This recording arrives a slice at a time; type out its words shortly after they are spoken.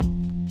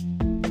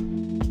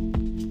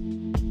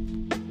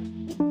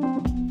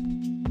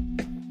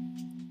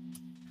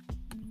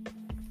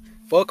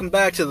Welcome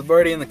back to the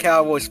Birdie and the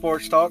Cowboy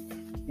Sports Talk.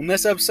 In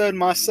this episode,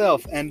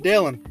 myself and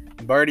Dylan,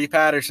 Birdie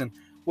Patterson,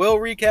 will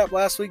recap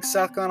last week's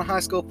South Carolina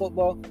high school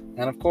football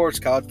and, of course,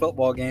 college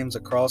football games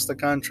across the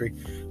country.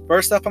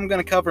 First up, I'm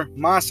going to cover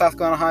my South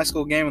Carolina high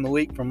school game of the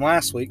week from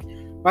last week.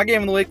 My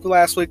game of the week for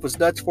last week was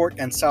Dutch Fork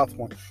and South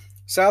Point.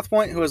 South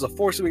Point, who is a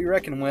force to be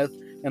reckoned with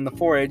in the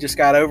 4A, just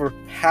got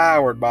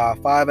overpowered by a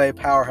 5A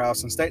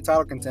powerhouse and state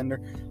title contender,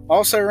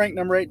 also ranked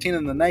number 18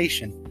 in the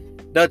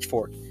nation, Dutch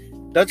Fork.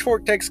 Dutch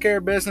Fork takes care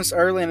of business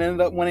early and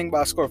ended up winning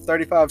by a score of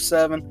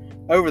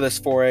 35-7 over this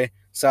 4A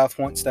South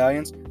Point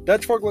Stallions.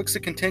 Dutch Fork looks to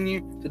continue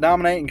to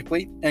dominate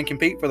and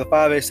compete for the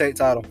 5A state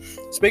title.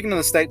 Speaking of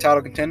the state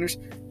title contenders,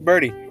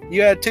 Birdie,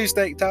 you had two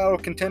state title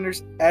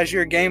contenders as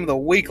your game of the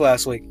week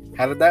last week.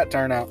 How did that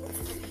turn out?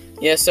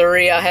 Yes, sir.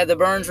 I had the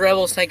Burns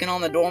Rebels taking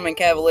on the Dorman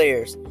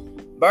Cavaliers.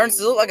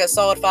 Burns looked like a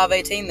solid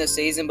 5A team this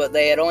season, but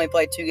they had only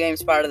played 2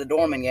 games prior to the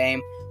Dorman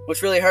game,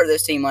 which really hurt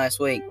this team last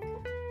week.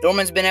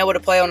 Dorman's been able to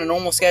play on a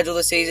normal schedule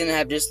this season and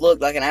have just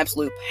looked like an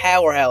absolute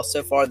powerhouse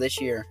so far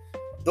this year.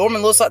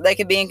 Dorman looks like they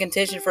could be in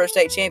contention for a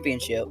state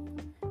championship.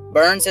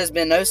 Burns has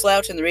been no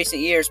slouch in the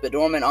recent years, but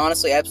Dorman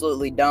honestly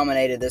absolutely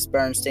dominated this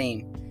Burns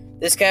team.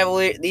 These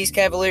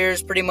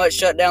Cavaliers pretty much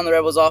shut down the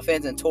Rebels'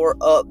 offense and tore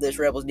up this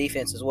Rebels'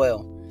 defense as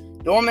well.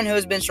 Dorman, who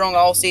has been strong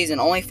all season,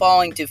 only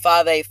falling to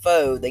 5A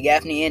foe, the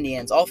Gaffney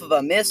Indians, off of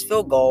a missed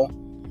field goal,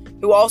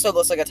 who also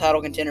looks like a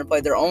title contender,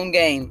 played their own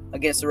game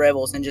against the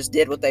Rebels and just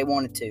did what they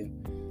wanted to.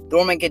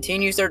 Dorman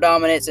continues their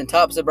dominance and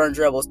tops the Burns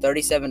Rebels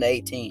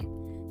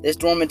 37-18. This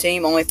Dorman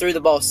team only threw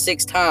the ball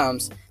 6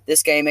 times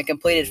this game and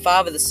completed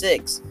 5 of the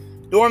 6.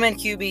 Dorman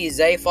QB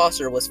Zay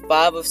Foster was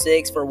 5 of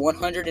 6 for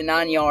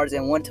 109 yards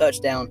and 1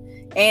 touchdown,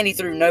 and he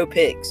threw no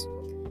picks.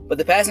 But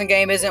the passing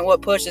game isn't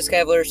what pushed this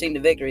Cavaliers team to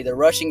victory. The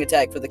rushing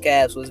attack for the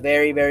Cavs was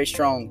very, very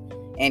strong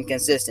and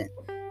consistent.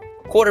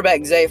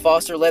 Quarterback Zay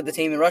Foster led the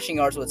team in rushing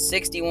yards with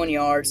 61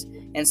 yards,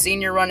 and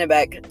senior running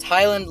back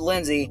Tylen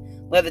Lindsey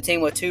led the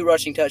team with 2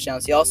 rushing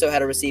touchdowns. He also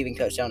had a receiving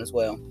touchdown as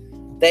well.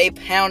 They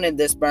pounded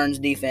this Burns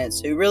defense,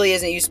 who really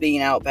isn't used to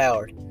being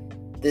outpowered.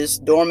 This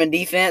Dorman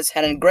defense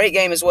had a great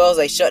game as well as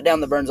they shut down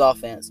the Burns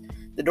offense.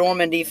 The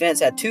Dorman defense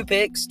had 2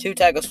 picks, 2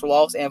 tackles for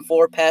loss, and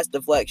 4 pass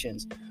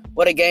deflections.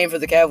 What a game for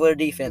the Cavalier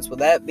defense. With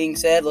that being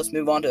said, let's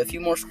move on to a few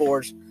more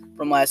scores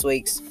from last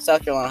week's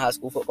South Carolina high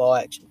school football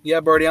action. Yeah,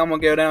 Birdie, I'm going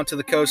to go down to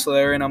the coastal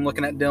area, and I'm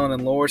looking at Dillon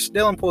and Loris.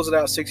 Dillon pulls it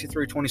out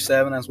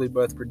 63-27, as we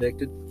both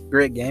predicted.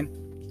 Great game.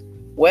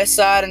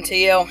 Westside and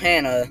T.L.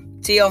 Hanna.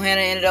 T.L.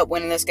 Hanna ended up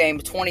winning this game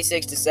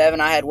 26-7.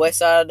 I had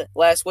Westside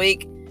last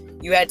week.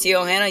 You had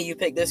T.L. Hanna. You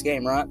picked this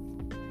game, right?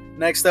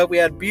 Next up, we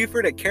had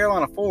Buford at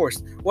Carolina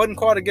Forest. Wasn't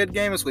quite a good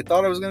game as we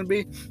thought it was going to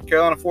be.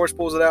 Carolina Forest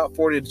pulls it out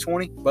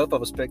 40-20. Both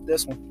of us picked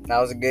this one. That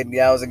was a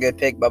good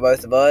pick by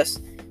both of us.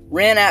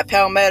 Wren at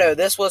Palmetto.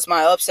 This was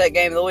my upset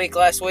game of the week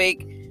last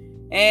week.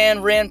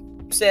 And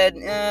Wren said,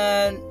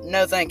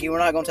 no thank you. We're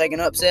not going to take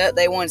an upset.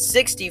 They won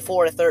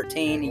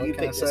 64-13. You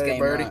picked this game,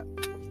 Birdie? Right?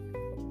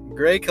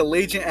 Gray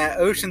Collegiate at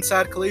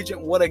Oceanside Collegiate.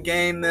 What a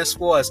game this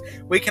was.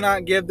 We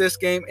cannot give this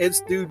game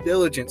its due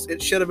diligence.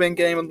 It should have been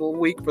game of the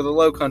week for the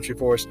Low Country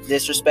for us.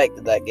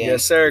 Disrespected that game.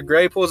 Yes, sir.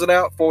 Gray pulls it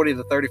out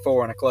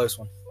 40-34 in a close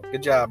one.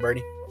 Good job,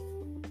 Birdie.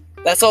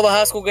 That's all the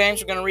high school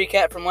games we're going to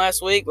recap from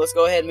last week. Let's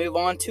go ahead and move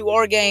on to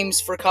our games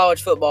for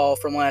college football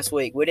from last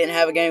week. We didn't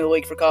have a game of the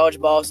week for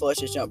college ball, so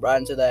let's just jump right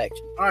into the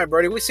action. All right,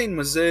 Birdie. We've seen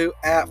Mizzou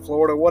at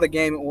Florida. What a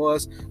game it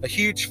was. A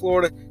huge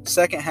Florida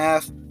second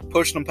half,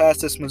 pushing them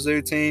past this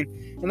Mizzou team.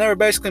 And they were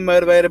basically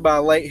motivated by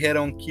a late hit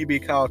on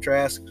QB Kyle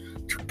Trask.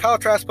 Kyle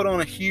Trask put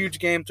on a huge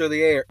game through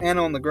the air and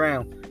on the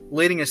ground,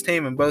 leading his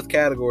team in both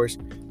categories.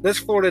 This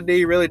Florida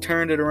D really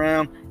turned it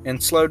around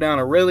and slowed down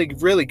a really,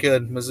 really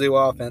good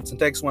Mizzou offense and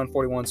takes one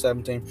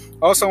 41-17.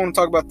 Also, I want to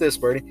talk about this,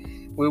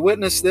 Birdie. We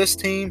witnessed this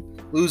team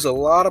lose a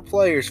lot of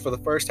players for the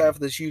first half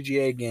of this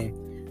UGA game,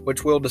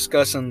 which we'll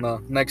discuss in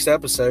the next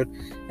episode.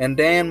 And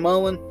Dan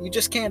Mullen, you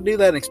just can't do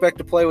that and expect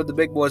to play with the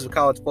big boys of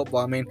college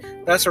football. I mean,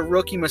 that's a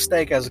rookie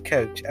mistake as a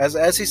coach. As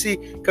an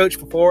SEC coach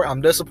before,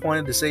 I'm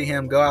disappointed to see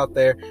him go out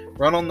there,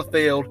 run on the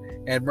field,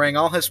 and bring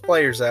all his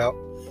players out.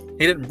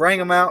 He didn't bring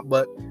them out,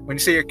 but when you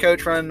see your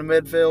coach running the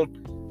midfield,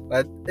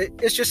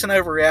 it's just an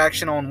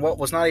overreaction on what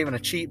was not even a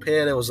cheap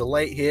hit. It was a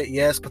late hit,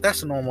 yes, but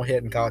that's a normal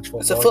hit in college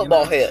football. It's a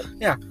football hit.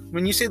 Yeah,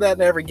 when you see that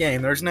in every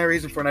game, there's no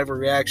reason for an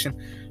overreaction.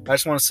 I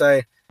just want to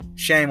say,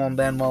 shame on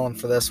Dan Mullen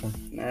for this one.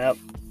 Yep.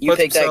 You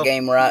picked that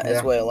game right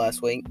as well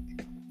last week.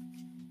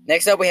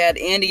 Next up, we had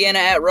Indiana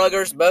at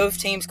Rutgers. Both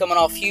teams coming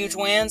off huge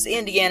wins.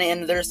 Indiana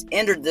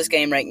entered this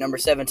game ranked number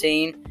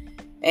 17.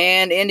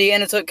 And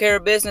Indiana took care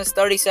of business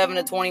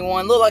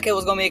 37-21. Looked like it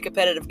was going to be a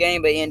competitive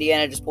game, but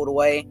Indiana just pulled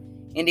away.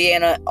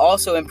 Indiana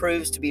also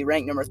improves to be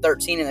ranked number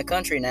 13 in the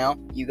country now.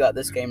 You got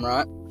this game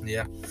right.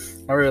 Yeah,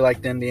 I really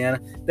liked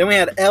Indiana. Then we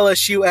had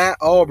LSU at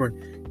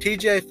Auburn.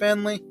 TJ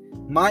Finley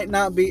might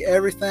not be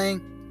everything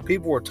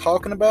people were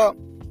talking about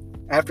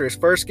after his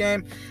first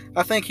game.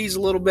 I think he's a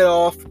little bit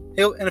off.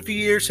 In a few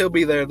years, he'll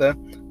be there, though.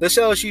 This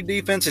LSU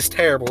defense is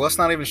terrible. Let's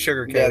not even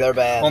sugarcoat it. Yeah, they're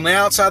bad. On the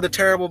outside, they're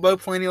terrible. Bo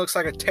Pelini looks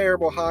like a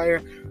terrible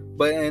hire.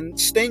 But in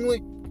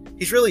Stingley,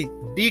 he's really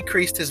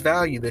decreased his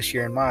value this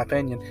year, in my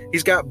opinion.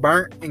 He's got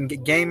burnt in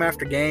game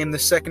after game. The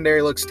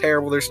secondary looks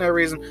terrible. There's no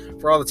reason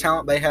for all the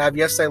talent they have.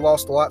 Yes, they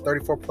lost a lot,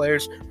 34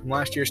 players from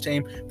last year's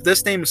team, but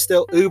this team is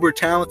still uber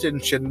talented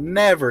and should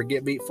never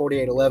get beat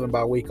 48-11 by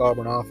a weak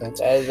Auburn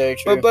offense. That is very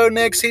true. But Bo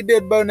Nix, he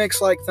did Bo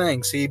Nix-like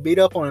things. He beat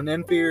up on an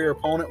inferior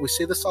opponent. We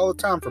see this all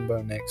the time from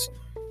Bo Nix.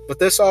 But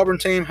this Auburn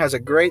team has a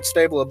great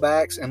stable of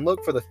backs, and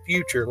look for the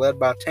future led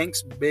by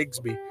Tanks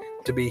Bigsby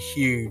to be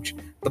huge.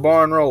 The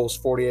barn rolls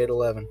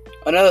 48-11.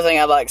 Another thing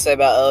I'd like to say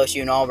about LSU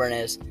and Auburn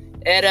is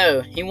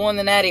Edo. He won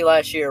the Natty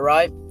last year,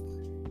 right?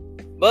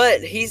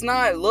 But he's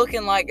not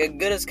looking like as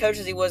good as coach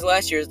as he was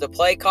last year. Is the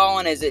play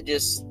calling? Is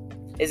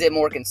it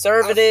more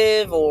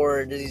conservative,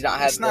 or does he not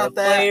have the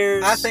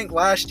players? I think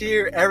last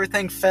year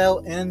everything fell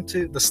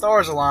into the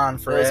stars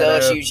aligned for it was Edo.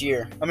 LSU's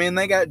year. I mean,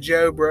 they got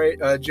Joe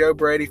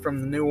Brady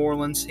from New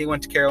Orleans. He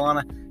went to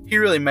Carolina. He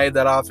really made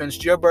that offense.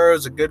 Joe Burrow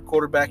is a good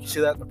quarterback. You see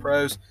that in the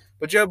pros.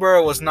 But Joe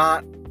Burrow was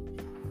not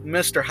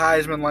Mr.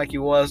 Heisman like he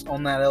was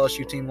on that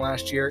LSU team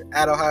last year,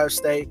 at Ohio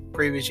State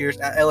previous years,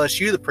 at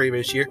LSU the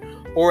previous year,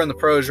 or in the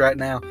pros right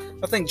now.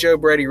 I think Joe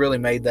Brady really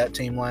made that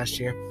team last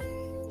year.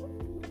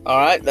 All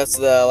right,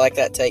 I like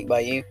that take by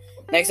you.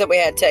 Next up, we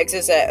had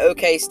Texas at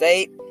OK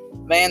State.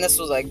 Man, this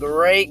was a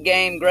great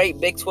game, great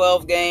Big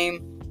 12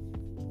 game.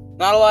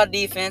 Not a lot of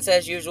defense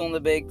as usual in the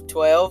Big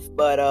 12,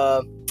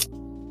 but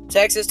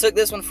Texas took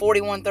this one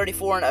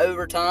 41-34 in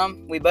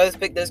overtime. We both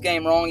picked this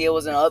game wrong. It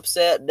was an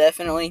upset,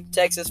 definitely.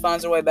 Texas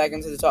finds their way back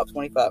into the top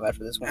 25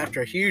 after this one.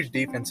 After a huge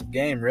defensive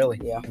game,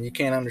 really. Yeah. And you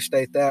can't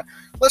understate that.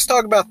 Let's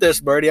talk about this,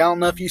 Birdie. I don't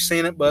know if you've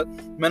seen it, but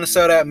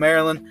Minnesota at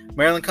Maryland.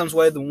 Maryland comes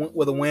away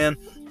with a win.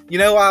 You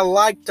know, I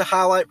like to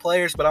highlight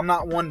players, but I'm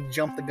not one to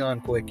jump the gun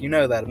quick. You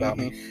know that about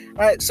me.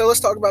 All right, so let's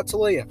talk about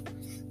Talia.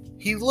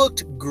 He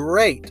looked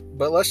great,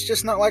 but let's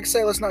just not, like I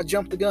say, let's not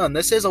jump the gun.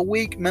 This is a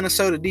weak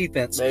Minnesota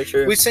defense. Very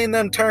true. We've seen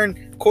them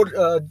turn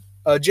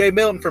Jay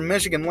Milton from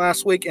Michigan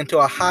last week into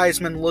a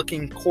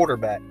Heisman-looking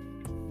quarterback.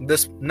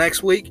 This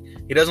next week,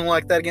 he doesn't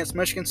like that against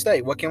Michigan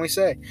State. What can we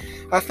say?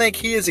 I think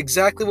he is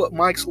exactly what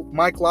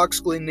Mike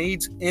Locksley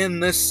needs in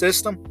this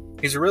system.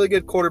 He's a really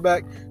good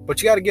quarterback,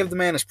 but you got to give the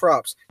man his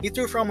props. He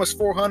threw for almost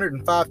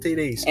 405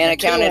 TDs and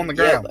accounted on the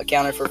ground.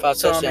 Accounted for 5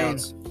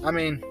 touchdowns. I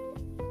mean,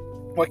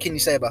 what can you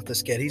say about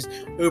this kid? He's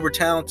uber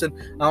talented.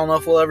 I don't know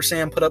if we'll ever see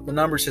him put up the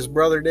numbers his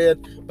brother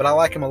did, but I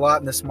like him a lot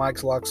in this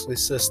Mike Locksley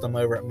system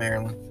over at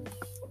Maryland.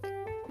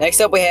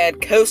 Next up, we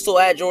had Coastal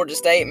at Georgia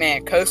State.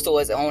 Man, Coastal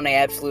is on an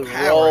absolute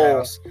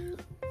roll.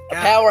 A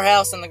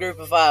powerhouse in the group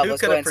of 5.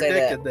 Let's go ahead and say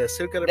that.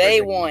 Who could have predicted this?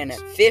 They won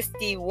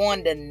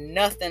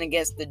 51-0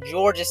 against the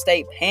Georgia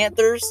State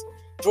Panthers.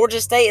 Georgia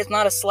State is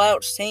not a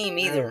slouch team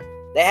either.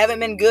 They haven't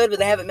been good, but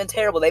they haven't been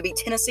terrible. They beat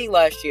Tennessee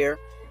last year.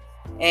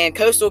 And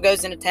Coastal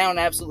goes into town and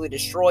absolutely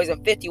destroys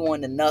them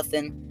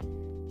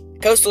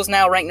 51-0. Coastal is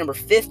now ranked number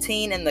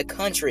 15 in the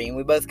country, and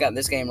we both got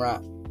this game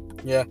right.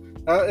 Yeah,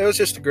 it was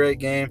just a great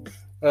game.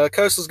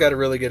 Coastal's got a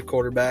really good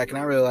quarterback, and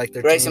I really like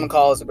their Grayson team.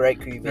 McCall is a great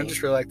QB. I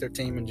just really like their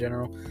team in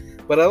general.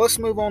 But let's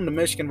move on to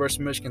Michigan versus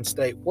Michigan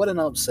State. What an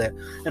upset.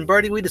 And,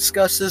 Birdie, we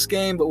discussed this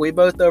game, but we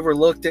both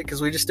overlooked it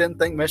because we just didn't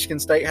think Michigan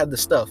State had the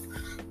stuff.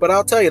 But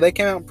I'll tell you, they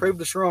came out and proved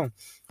us wrong.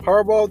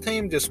 Harbaugh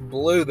team just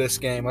blew this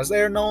game, as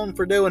they're known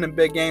for doing in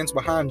big games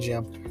behind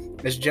Jim.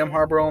 Is Jim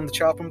Harbaugh on the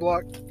chopping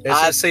block? Is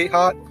his seat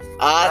hot?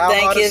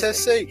 I think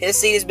his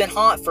seat has been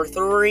hot for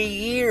 3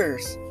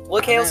 years.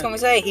 What else can we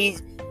say?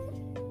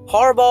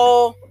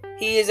 Harbaugh,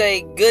 he is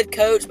a good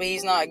coach, but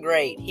he's not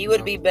great. He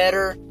would be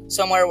better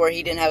somewhere where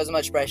he didn't have as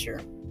much pressure.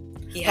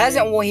 He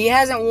hasn't done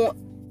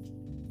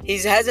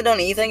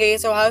anything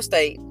against Ohio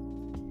State.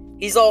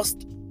 He's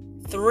lost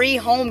 3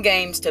 home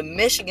games to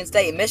Michigan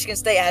State. Michigan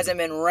State hasn't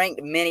been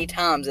ranked many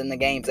times in the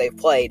games they've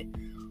played.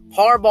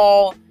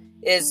 Harbaugh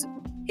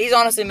he's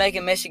honestly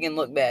making Michigan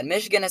look bad.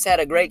 Michigan has had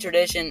a great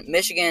tradition.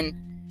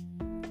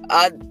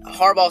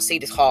 Harbaugh's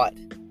seat is hot.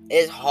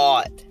 It's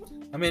hot.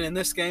 I mean, in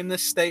this game,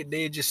 this State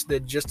D just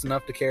did just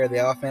enough to carry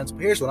the offense.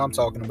 But here's what I'm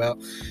talking about.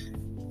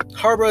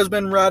 Harbaugh's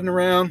been riding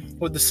around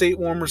with the seat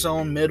warmers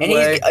on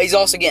midway. And he's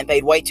also getting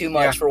paid way too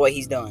much for what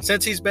he's done.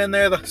 Since he's been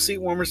there, the seat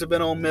warmers have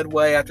been on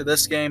midway. After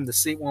this game, the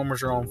seat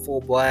warmers are on full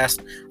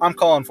blast. I'm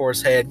calling for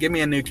his head. Give me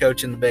a new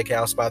coach in the big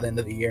house by the end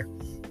of the year.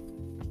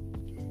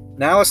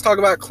 Now let's talk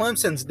about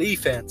Clemson's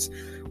defense.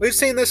 We've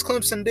seen this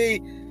Clemson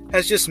D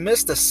has just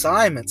missed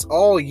assignments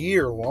all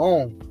year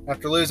long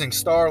after losing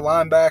star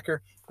linebacker.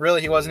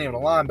 Really, he wasn't even a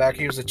linebacker.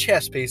 He was a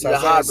chess piece. He's a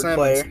hybrid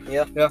player.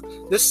 Yeah.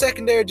 This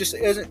secondary just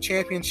isn't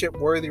championship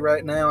worthy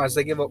right now as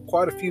they give up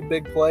quite a few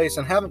big plays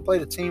and haven't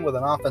played a team with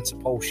an offensive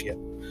pulse yet.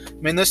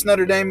 I mean, this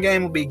Notre Dame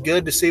game will be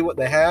good to see what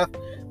they have,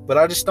 but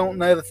I just don't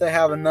know that they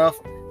have enough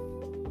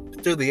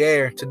through the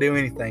air to do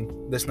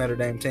anything, this Notre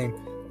Dame team.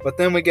 But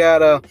then we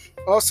got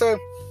also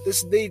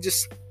this D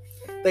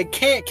they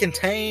can't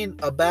contain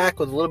a back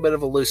with a little bit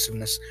of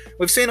elusiveness.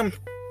 We've seen them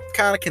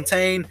kind of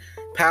contain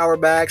power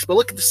backs. But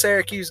look at the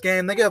Syracuse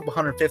game. They got up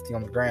 150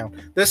 on the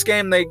ground. This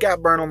game, they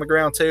got burned on the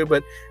ground too,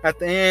 but at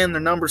the end,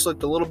 their numbers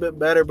looked a little bit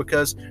better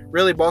because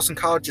really Boston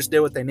College just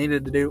did what they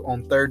needed to do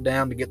on third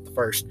down to get the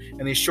first.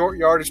 And these short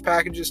yardage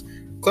packages,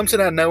 Clemson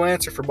had no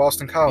answer for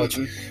Boston College.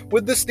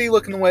 With this D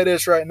looking the way it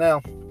is right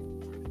now,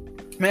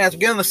 man, at the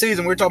beginning of the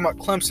season, we were talking about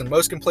Clemson,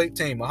 most complete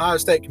team, Ohio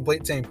State,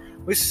 complete team.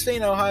 We've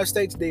seen Ohio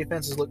State's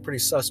defenses look pretty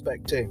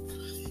suspect too.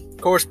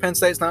 Of course, Penn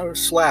State's not a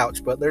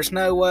slouch, but there's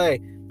no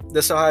way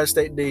this Ohio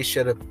State D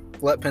should have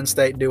let Penn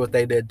State do what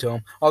they did to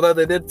them, although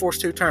they did force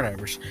 2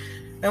 turnovers.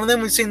 And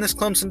then we've seen this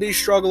Clemson D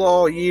struggle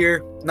all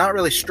year. Not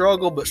really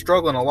struggle, but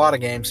struggle in a lot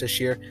of games this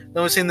year.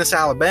 Then we've seen this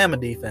Alabama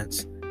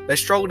defense. They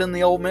struggled in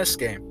the Ole Miss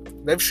game.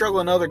 They've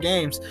struggled in other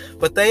games,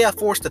 but they have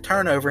forced a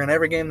turnover in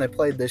every game they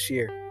played this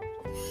year.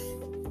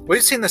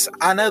 We've seen this.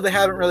 I know they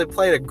haven't really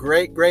played a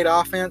great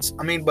offense.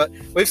 But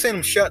we've seen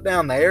them shut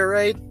down the air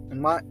raid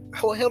and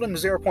held them to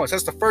 0 points.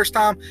 That's the first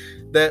time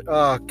that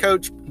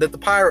the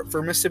Pirate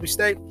for Mississippi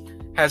State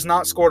has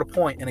not scored a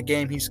point in a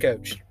game he's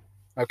coached.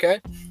 Okay?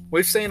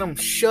 We've seen them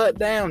shut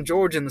down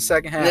Georgia in the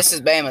second half. This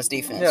is Bama's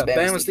defense. Yeah,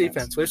 Bama's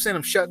defense. We've seen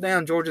them shut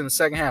down Georgia in the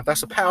second half.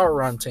 That's a power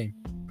run team.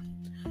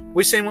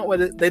 We've seen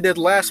what they did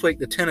last week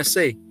to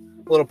Tennessee,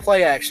 a little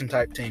play action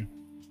type team.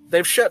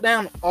 They've shut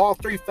down all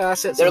 3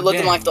 facets. They're of the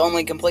looking game. like the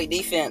only complete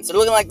defense. They're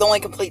looking like the only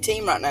complete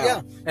team right now.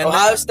 Yeah, and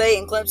Ohio State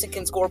and Clemson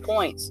can score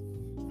points,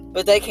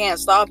 but they can't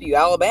stop you.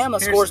 Alabama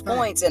scores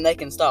points and they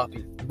can stop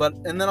you.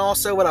 And then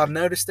also what I've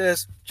noticed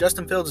is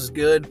Justin Fields is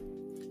good.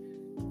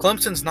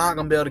 Clemson's not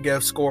going to be able to go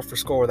score for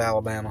score with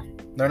Alabama.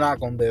 They're not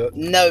going to do it.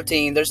 No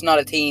team. There's not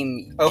a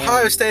team.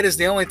 Ohio State is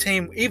the only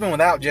team, even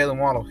without Jalen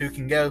Waddle, who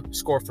can go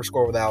score for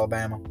score with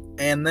Alabama.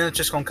 And then it's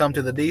just going to come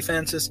to the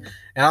defenses.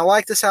 And I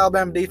like this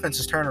Alabama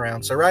defense's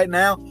turnaround. So right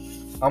now,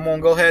 I'm going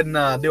to go ahead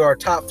and do our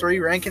top 3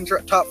 rankings,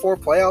 top 4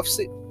 playoff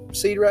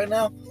seed right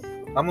now.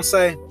 I'm going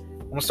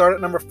to start at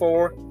number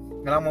 4,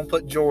 and I'm going to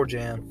put Georgia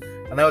in.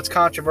 I know it's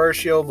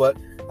controversial, but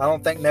I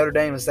don't think Notre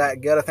Dame is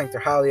that good. I think they're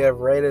highly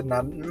overrated, and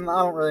I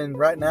don't really,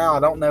 right now, I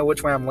don't know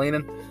which way I'm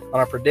leaning on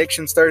our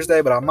predictions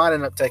Thursday, but I might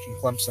end up taking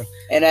Clemson.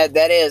 And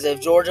that is,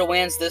 if Georgia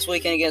wins this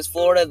weekend against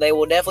Florida, they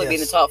will definitely be in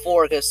the top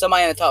 4 because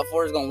somebody in the top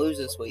 4 is going to lose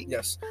this week.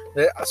 Yes.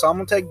 So I'm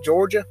going to take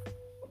Georgia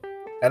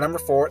at number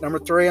 4. At number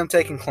 3, I'm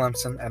taking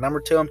Clemson. At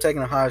number 2, I'm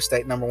taking Ohio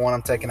State. Number 1,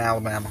 I'm taking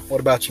Alabama. What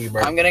about you,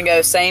 Brady? I'm going to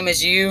go same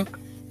as you.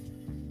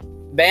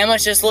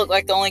 Bama's just looked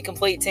like the only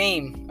complete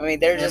team.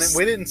 They're just...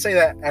 We didn't say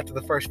that after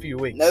the first few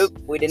weeks. Nope,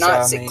 we did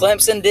not.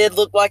 Clemson did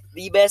look like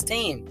the best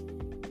team.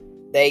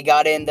 They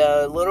got into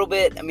a little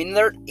bit...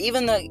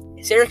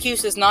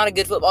 Syracuse is not a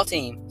good football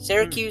team.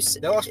 Syracuse...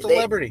 They lost to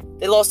Liberty.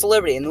 They lost to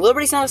Liberty. And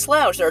Liberty's not a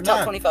slouch. They're a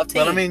top 25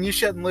 team. But, you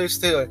shouldn't lose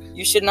to it.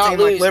 You should not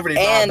lose. Like Liberty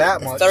by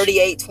that much.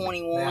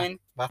 38-21. Yeah,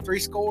 by 3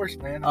 scores,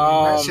 man.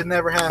 That should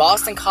never happen.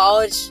 Boston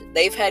College,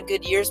 they've had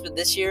good years, but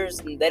this year's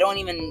they don't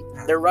even...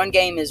 Their run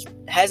game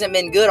hasn't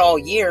been good all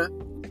year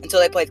until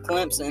they played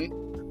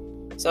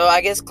Clemson. So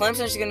I guess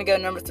Clemson's going to go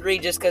number 3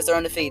 just because they're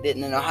undefeated.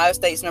 And then Ohio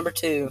State's number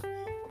 2.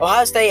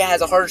 Ohio State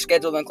has a harder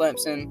schedule than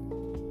Clemson.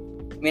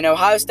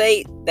 Ohio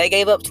State, they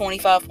gave up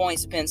 25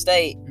 points to Penn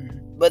State,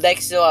 but they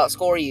can still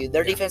outscore you.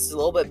 Their defense is a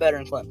little bit better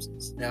than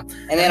Clemson's. Yeah.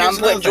 And then I'm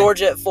putting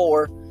Georgia at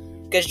 4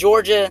 because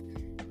Georgia,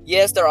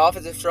 yes, their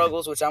offensive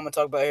struggles, which I'm going to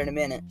talk about here in a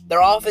minute.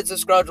 Their offensive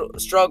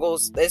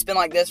struggles, it's been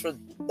like this for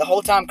the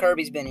whole time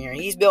Kirby's been here.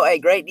 He's built a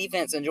great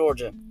defense in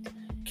Georgia.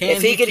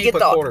 If he could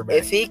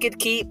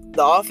keep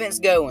the offense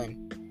going,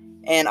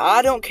 and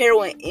I don't care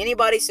what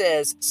anybody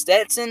says,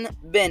 Stetson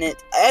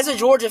Bennett, as a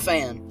Georgia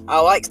fan, I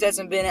like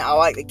Stetson Bennett. I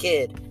like the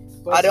kid.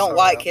 I don't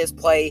like his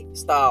play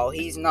style.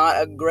 He's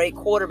not a great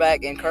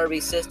quarterback in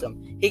Kirby's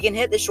system. He can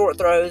hit the short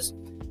throws.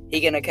 He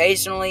can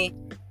occasionally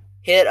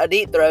hit a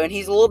deep throw, and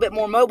he's a little bit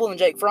more mobile than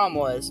Jake Fromm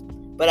was.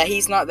 But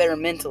he's not there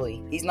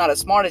mentally. He's not as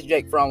smart as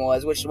Jake Fromm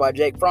was, which is why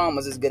Jake Fromm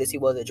was as good as he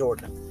was at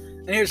Georgia.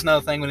 And here's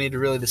another thing we need to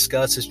really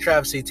discuss is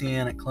Travis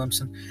Etienne at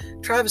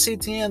Clemson. Travis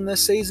Etienne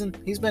this season,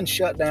 he's been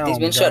shut down. He's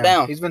been shut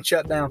down. He's been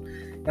shut down.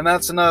 And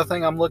that's another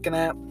thing I'm looking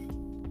at.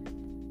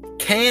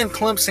 Can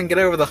Clemson get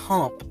over the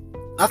hump?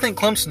 I think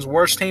Clemson's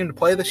worst team to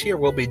play this year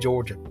will be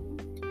Georgia.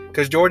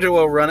 Because Georgia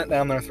will run it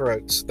down their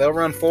throats. They'll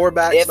run 4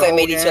 backs if they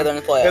meet each other in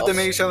the playoffs. If they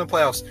meet each other in the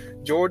playoffs.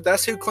 Georgia,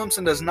 that's who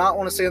Clemson does not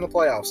want to see in the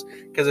playoffs.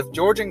 Because if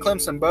Georgia and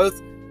Clemson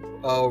both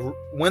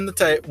win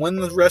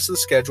the rest of the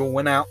schedule,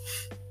 win out,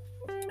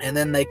 and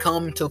then they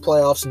come to the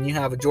playoffs and you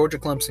have a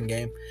Georgia-Clemson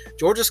game,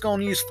 Georgia's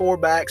going to use 4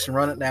 backs and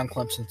run it down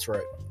Clemson's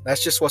throat.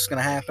 That's just what's going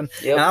to happen.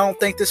 Yep. And I don't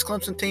think this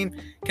Clemson team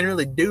can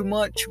really do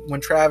much when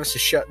Travis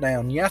is shut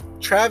down.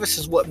 Travis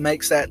is what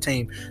makes that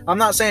team. I'm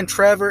not saying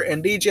Trevor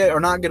and DJ are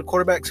not good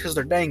quarterbacks because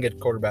they're dang good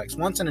quarterbacks.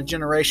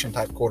 Once-in-a-generation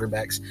type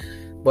quarterbacks.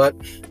 But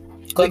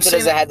Clemson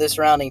doesn't have the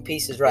surrounding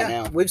pieces right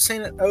now. We've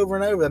seen it over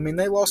and over.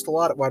 They lost a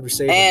lot at wide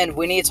receiver. And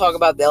we need to talk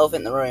about the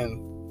elephant in the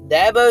room.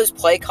 Dabo's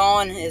play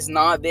calling has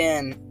not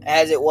been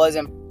as it was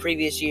in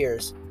previous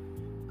years.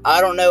 I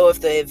don't know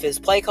if his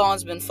play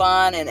calling's been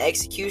fine and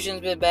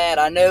execution's been bad.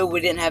 I know we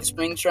didn't have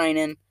spring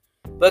training.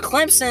 But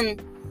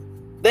Clemson,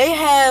 They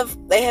have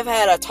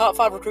had a top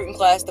 5 recruiting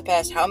class the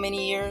past how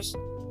many years?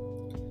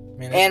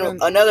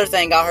 Another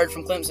thing I heard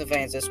from Clemson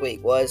fans this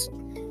week was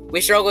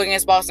we struggled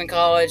against Boston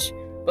College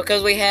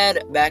because we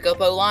had backup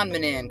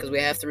O-linemen in, because we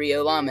have 3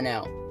 O-linemen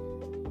now.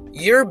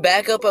 Your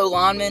backup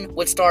O-lineman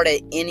would start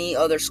at any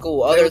other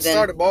school They would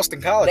start at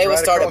Boston College. They would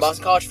start at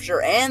Boston College for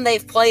sure, and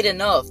they've played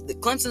enough.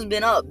 Clemson's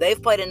been up.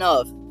 They've played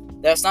enough.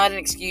 That's not an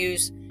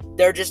excuse.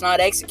 They're just not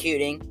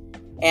executing.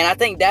 And I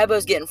think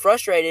Dabo's getting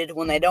frustrated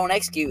when they don't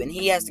execute, and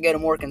he has to go to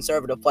more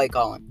conservative play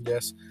calling.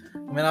 Yes.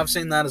 I mean, I've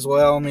seen that as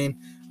well. I mean,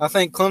 I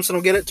think Clemson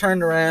will get it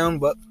turned around,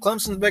 but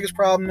Clemson's biggest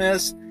problem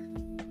is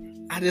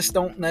I just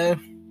don't know.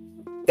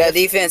 That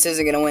defense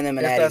isn't going to win them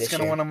a natty. That's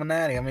going to win them a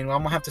natty. I mean, I'm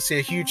going to have to see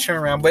a huge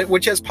turnaround, but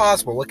which is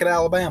possible. Look at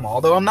Alabama.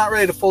 Although I'm not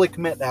ready to fully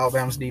commit to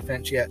Alabama's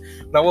defense yet.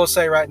 But I will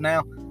say right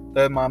now,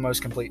 they're my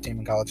most complete team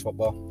in college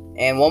football.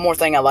 And one more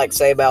thing I'd like to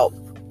say about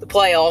the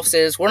playoffs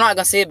is we're not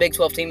going to see a Big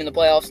 12 team in the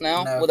playoffs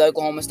now with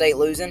Oklahoma State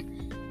losing.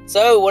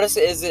 So what is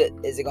it?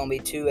 Is it going to be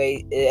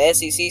 2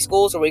 SEC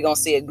schools, or are we going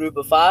to see a group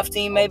of 5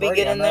 team maybe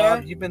get in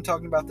there? You've been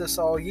talking about this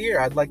all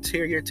year. I'd like to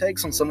hear your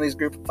takes on some of these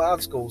group of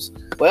 5 schools.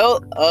 Well,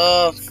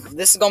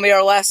 this is going to be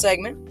our last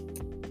segment.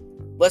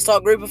 Let's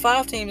talk group of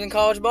 5 teams in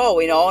college ball.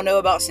 We all know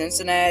about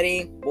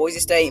Cincinnati, Boise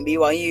State, and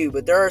BYU,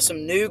 but there are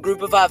some new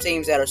group of 5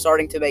 teams that are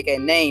starting to make a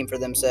name for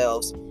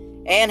themselves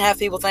and have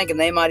people thinking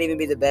they might even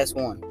be the best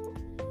one.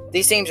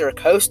 These teams are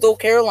Coastal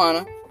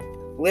Carolina,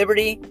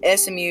 Liberty,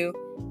 SMU,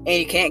 and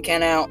you can't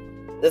count out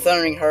the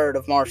Thundering Herd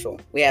of Marshall.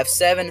 We have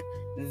 7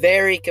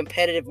 very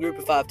competitive group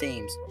of 5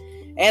 teams,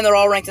 and they're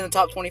all ranked in the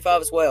top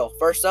 25 as well.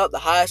 First up, the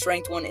highest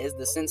ranked one is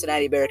the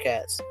Cincinnati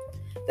Bearcats.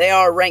 They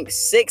are ranked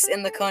 6th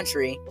in the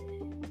country,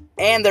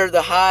 and they're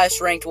the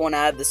highest ranked one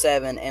out of the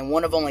 7, and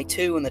one of only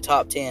 2 in the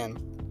top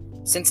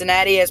 10.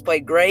 Cincinnati has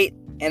played great,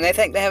 and they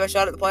think they have a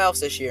shot at the playoffs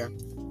this year.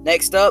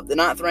 Next up, the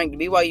 9th ranked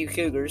BYU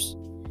Cougars.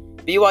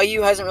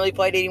 BYU hasn't really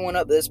played anyone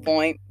up to this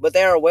point, but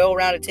they are a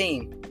well-rounded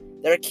team.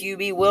 Their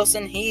QB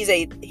Wilson, he's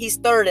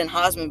 3rd in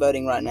Heisman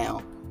voting right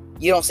now.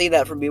 You don't see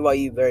that from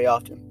BYU very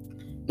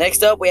often.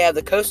 Next up, we have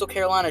the Coastal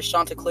Carolina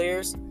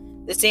Chanticleers.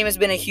 This team has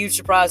been a huge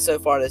surprise so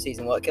far this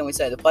season. What can we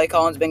say? The play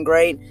calling's been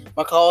great.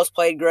 McCall's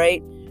played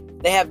great.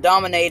 They have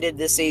dominated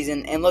this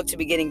season and look to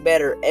be getting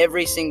better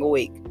every single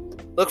week.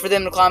 Look for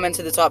them to climb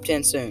into the top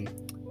 10 soon.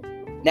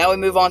 Now we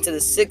move on to the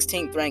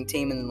 16th ranked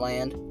team in the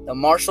land, the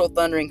Marshall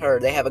Thundering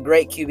Herd. They have a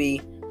great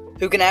QB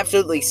who can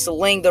absolutely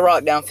sling the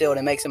rock downfield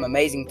and make some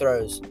amazing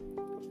throws.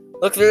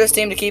 Look for this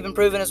team to keep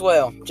improving as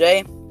well.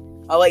 Jay,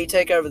 I'll let you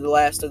take over the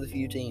last of the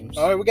few teams.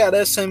 All right, we got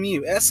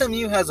SMU.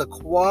 SMU has a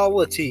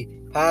quality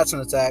passing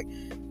attack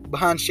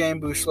behind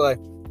Shane Bouchlet,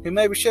 who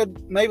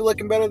maybe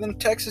looking better than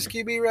Texas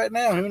QB right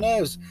now. Who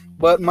knows?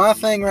 But my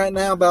thing right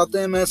now about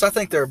them is I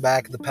think they're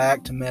back of the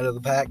pack to mid of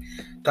the pack,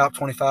 top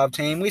 25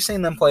 team. We've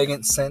seen them play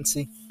against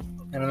Cincy,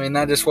 and I mean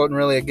that just wasn't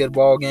really a good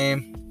ball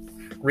game.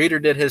 Reeder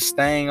did his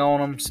thing on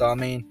them, so I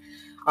mean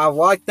I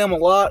like them a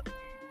lot.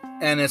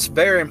 And it's a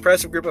very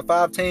impressive group of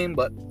 5 team,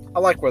 but I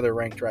like where they're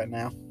ranked right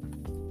now.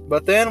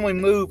 But then we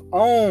move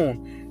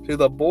on to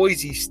the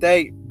Boise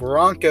State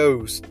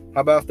Broncos.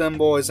 How about them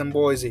boys in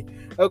Boise?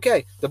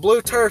 Okay, the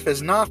blue turf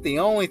is not the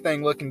only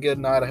thing looking good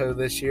in Idaho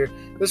this year.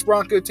 This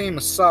Bronco team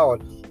is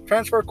solid.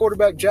 Transfer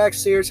quarterback Jack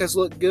Sears has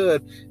looked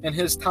good in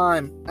his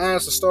time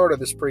as the starter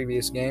this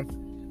previous game,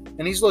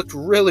 and he's looked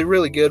really,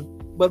 really good.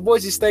 But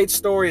Boise State's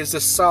story is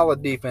this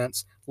solid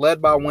defense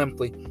led by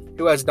Wempley,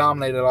 who has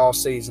dominated all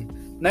season.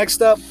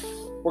 Next up,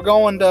 we're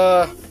going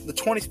to the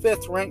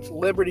 25th ranked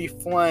Liberty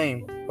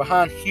Flame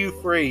behind Hugh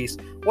Freeze.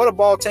 What a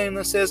ball team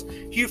this is.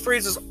 Hugh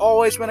Freeze has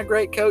always been a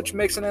great coach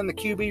mixing in the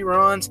QB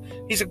runs.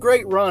 He's a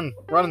great running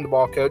the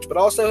ball coach, but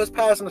also his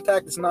passing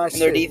attack is nice.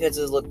 And their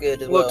defenses look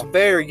good as well. Looked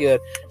very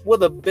good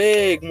with a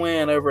big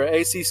win over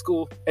ACC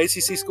school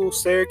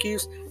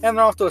Syracuse, and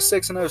they're off to a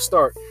 6-0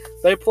 start.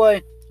 They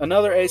play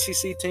another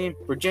ACC team,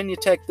 Virginia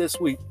Tech, this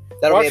week.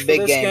 That'll be a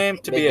big game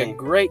to be a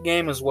great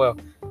game as well.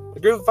 The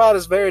group of 5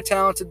 is very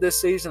talented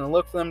this season, and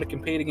look for them to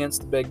compete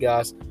against the big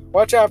guys.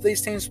 Watch out for these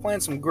teams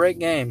playing some great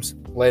games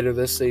later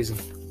this season.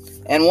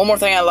 And one more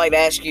thing I'd like to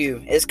ask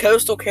you, is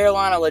Coastal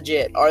Carolina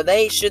legit?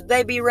 Should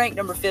they be ranked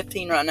number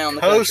 15 right now in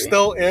the country?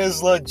 Coastal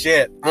is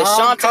legit. The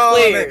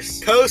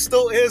Chanticleers.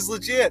 Coastal is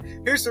legit.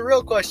 Here's the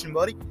real question,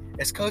 buddy.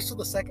 Is Coastal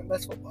the second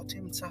best football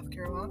team in South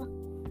Carolina?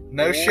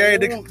 No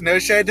shade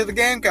to the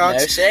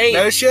Gamecocks.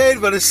 No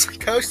shade, but is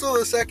Coastal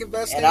the second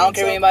best team in South Carolina? And I don't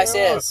care what anybody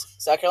says.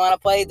 South Carolina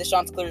played the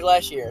Chanticleers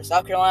last year.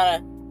 South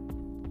Carolina,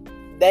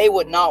 they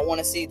would not want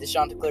to see the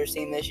Chanticleers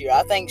team this year.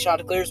 I think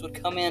Chanticleers would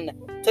come in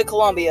to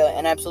Columbia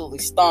and absolutely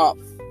stomp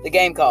the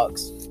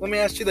Gamecocks. Let me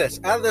ask you this.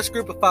 Out of this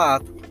group of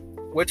 5,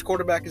 which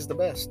quarterback is the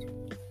best?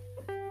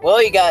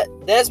 Well, you got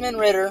Desmond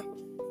Ridder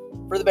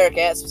for the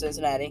Bearcats of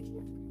Cincinnati.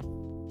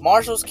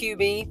 Marshall's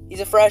QB,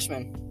 he's a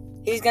freshman.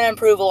 He's going to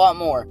improve a lot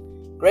more.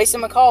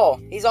 Grayson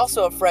McCall, he's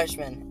also a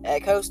freshman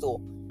at Coastal,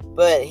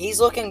 but he's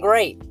looking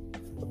great.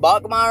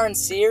 Bachmeier and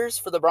Sears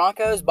for the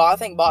Broncos, but I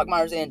think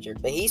Bachmeier's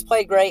injured, but he's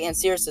played great and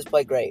Sears has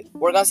played great.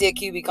 We're going to see a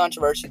QB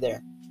controversy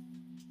there.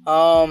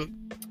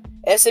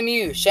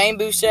 SMU, Shane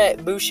Boucher.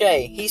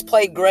 He's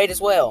played great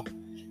as well.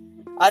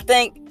 I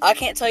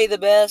can't tell you the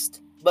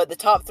best, but the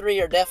top three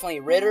are definitely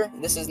Ritter.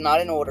 This is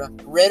not in order.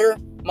 Ritter,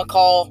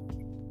 McCall,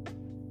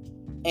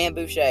 and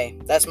Boucher.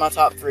 That's my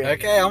top three.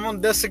 Okay, I'm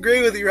going to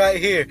disagree with you right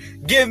here.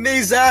 Give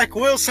me Zach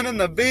Wilson and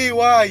the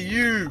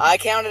BYU. I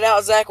counted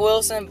out Zach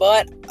Wilson,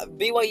 but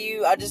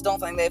BYU, I just don't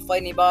think they've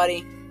played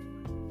anybody.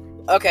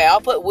 Okay,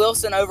 I'll put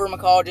Wilson over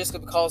McCall just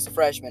because he's a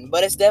freshman.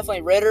 But it's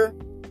definitely Ritter,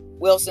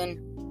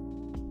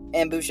 Wilson,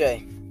 and Boucher.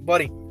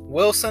 Buddy,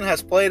 Wilson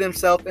has played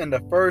himself in the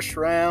first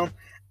round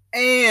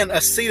and a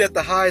seat at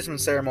the Heisman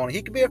ceremony.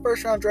 He could be a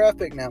first-round draft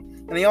pick now.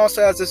 And he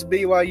also has this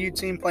BYU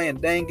team playing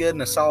dang good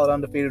and a solid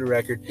undefeated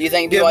record. Do you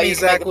think Give me BYU can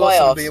Zach make the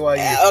Wilson playoffs?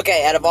 and BYU.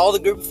 Okay, out of all the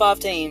group of 5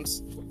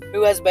 teams,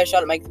 who has the best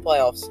shot at making the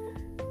playoffs?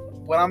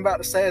 What I'm about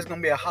to say is going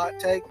to be a hot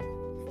take.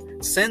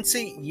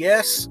 Cincy,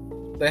 yes,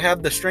 they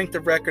have the strength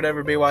of record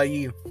over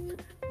BYU.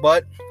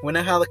 But we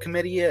know how the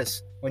committee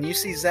is. When you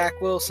see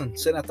Zach Wilson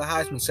sitting at the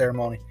Heisman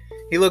ceremony,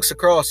 he looks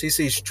across, he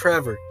sees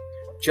Trevor,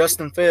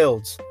 Justin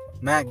Fields,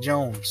 Mac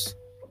Jones.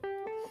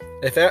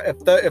 If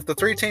the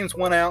 3 teams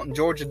went out and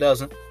Georgia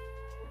doesn't,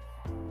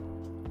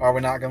 are we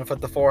not going to put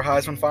the 4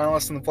 Heisman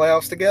finalists in the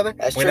playoffs together?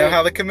 That's we true. know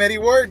how the committee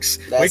works.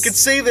 We could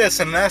see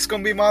this, and that's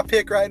going to be my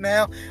pick right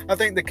now. I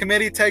think the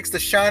committee takes the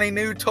shiny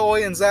new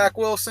toy in Zach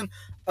Wilson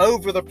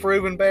over the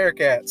proven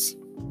Bearcats.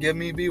 Give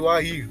me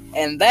BYU.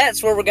 And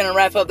that's where we're going to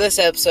wrap up this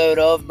episode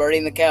of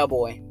Birding the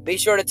Cowboy. Be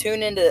sure to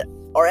tune into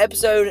our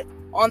episode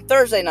on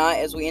Thursday night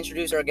as we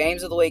introduce our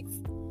games of the week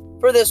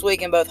for this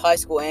week in both high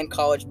school and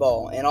college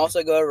ball, and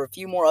also go over a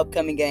few more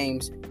upcoming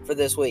games for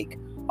this week.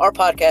 Our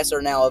podcasts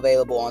are now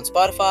available on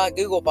Spotify,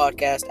 Google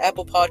Podcast,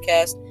 Apple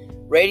Podcast,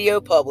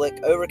 Radio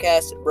Public,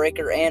 Overcast,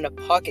 Breaker, and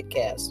Pocket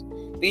Cast.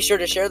 Be sure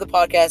to share the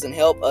podcast and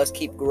help us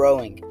keep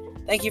growing.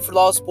 Thank you for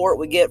all the support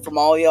we get from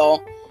all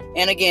y'all.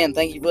 And again,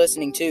 thank you for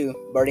listening to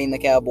Birding the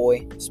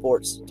Cowboy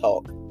Sports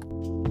Talk.